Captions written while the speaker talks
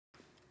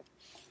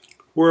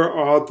Where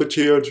are the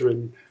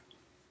children?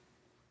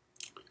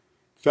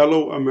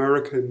 Fellow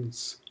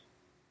Americans,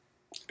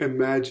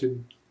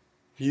 imagine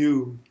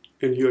you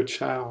and your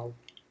child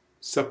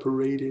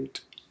separated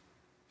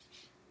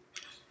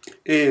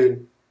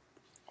and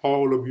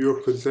all of your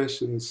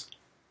possessions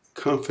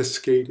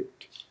confiscated.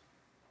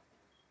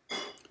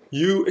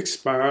 You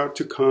aspire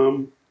to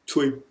come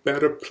to a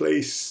better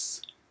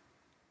place,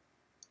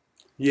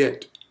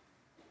 yet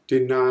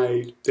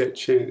denied that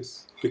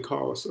chance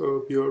because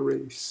of your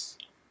race.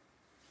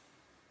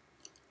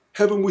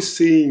 Haven't we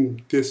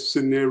seen this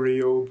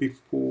scenario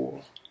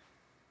before?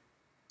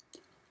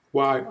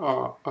 Why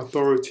are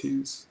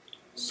authorities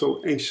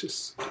so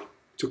anxious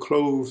to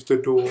close the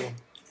door?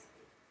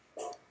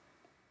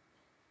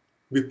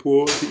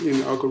 Before the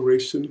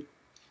inauguration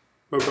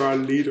of our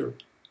leader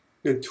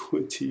in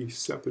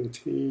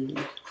 2017,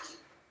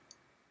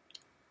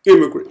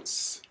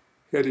 immigrants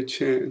had a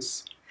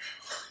chance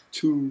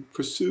to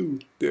pursue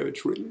their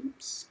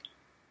dreams.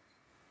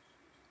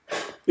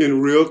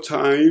 In real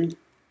time,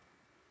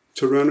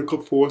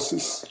 tyrannical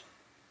forces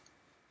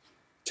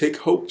take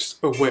hopes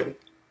away.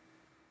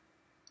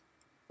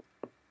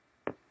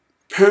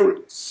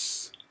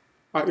 Parents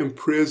are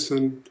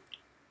imprisoned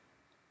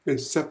and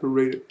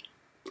separated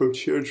from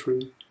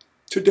children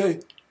today.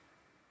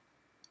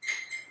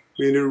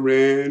 Many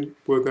ran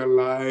for their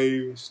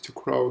lives to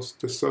cross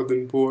the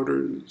southern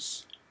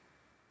borders.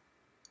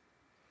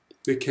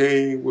 They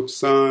came with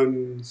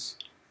sons,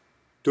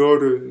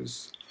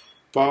 daughters,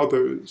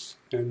 fathers,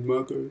 and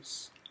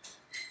mothers.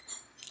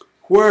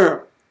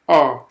 Where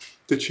are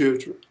the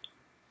children?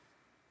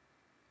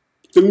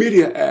 The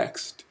media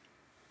asked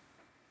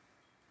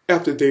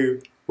after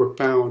they were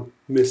found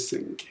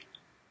missing.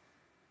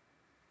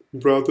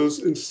 Brothers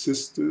and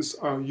sisters,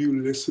 are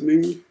you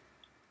listening?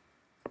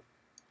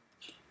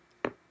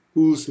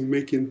 Who's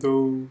making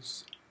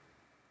those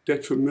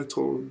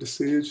detrimental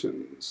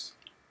decisions?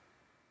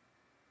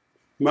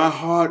 My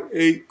heart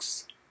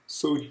aches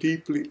so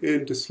deeply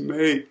in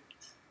dismay.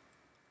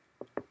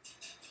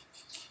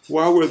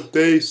 Why were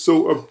they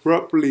so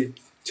abruptly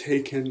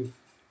taken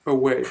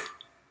away?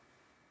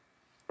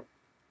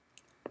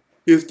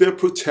 Is there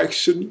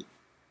protection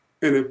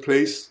in a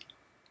place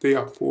they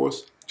are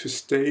forced to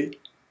stay?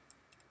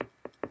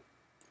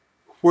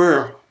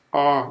 Where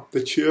are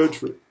the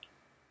children?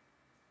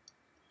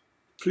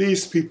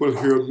 Please, people,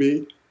 hear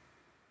me.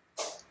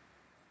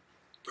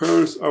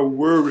 Parents are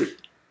worried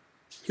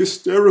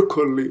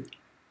hysterically.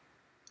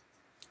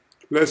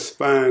 Let's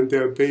find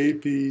their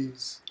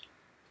babies.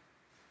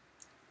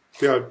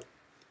 Their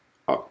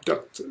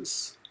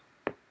abductors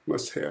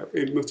must have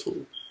a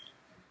mental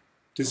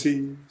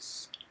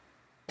disease.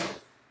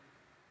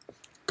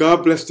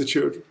 God bless the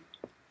children.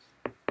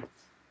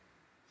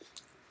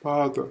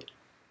 Father,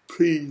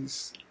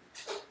 please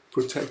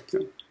protect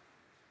them.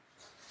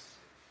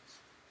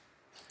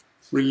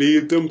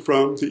 Relieve them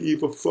from the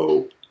evil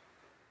foe.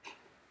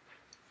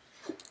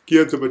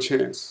 Give them a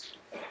chance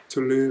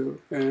to live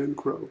and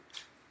grow.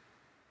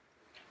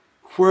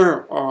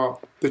 Where are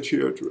the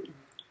children?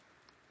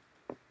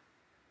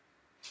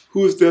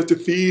 Who is there to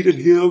feed and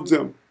heal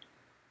them?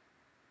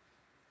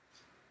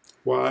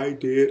 Why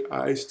did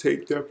ICE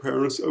take their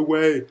parents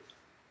away?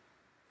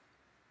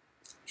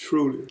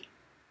 Truly,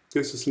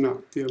 this is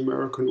not the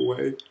American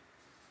way.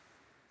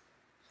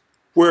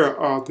 Where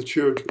are the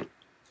children?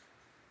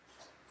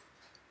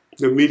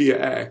 The media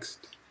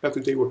asked after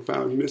they were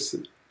found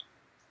missing.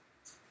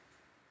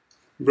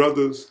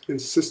 Brothers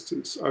and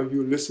sisters, are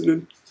you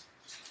listening?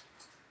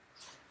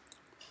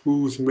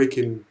 Who's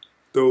making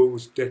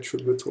those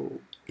detrimental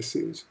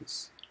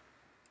decisions?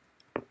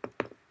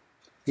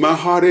 My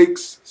heart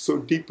aches so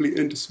deeply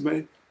in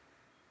dismay.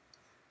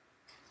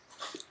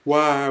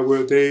 Why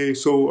were they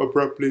so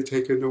abruptly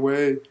taken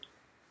away?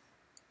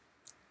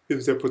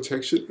 Is there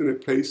protection in a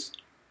place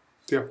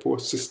they are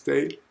forced to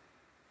stay?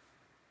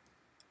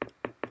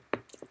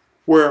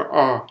 Where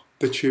are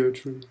the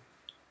children?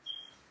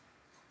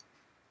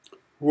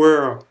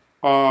 Where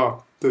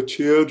are the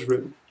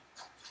children?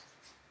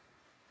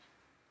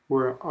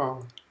 Where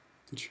are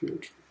the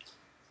children?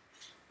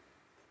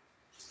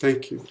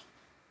 Thank you.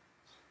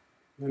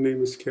 My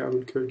name is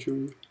Calvin Kerr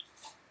Jr.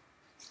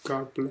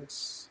 God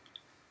bless.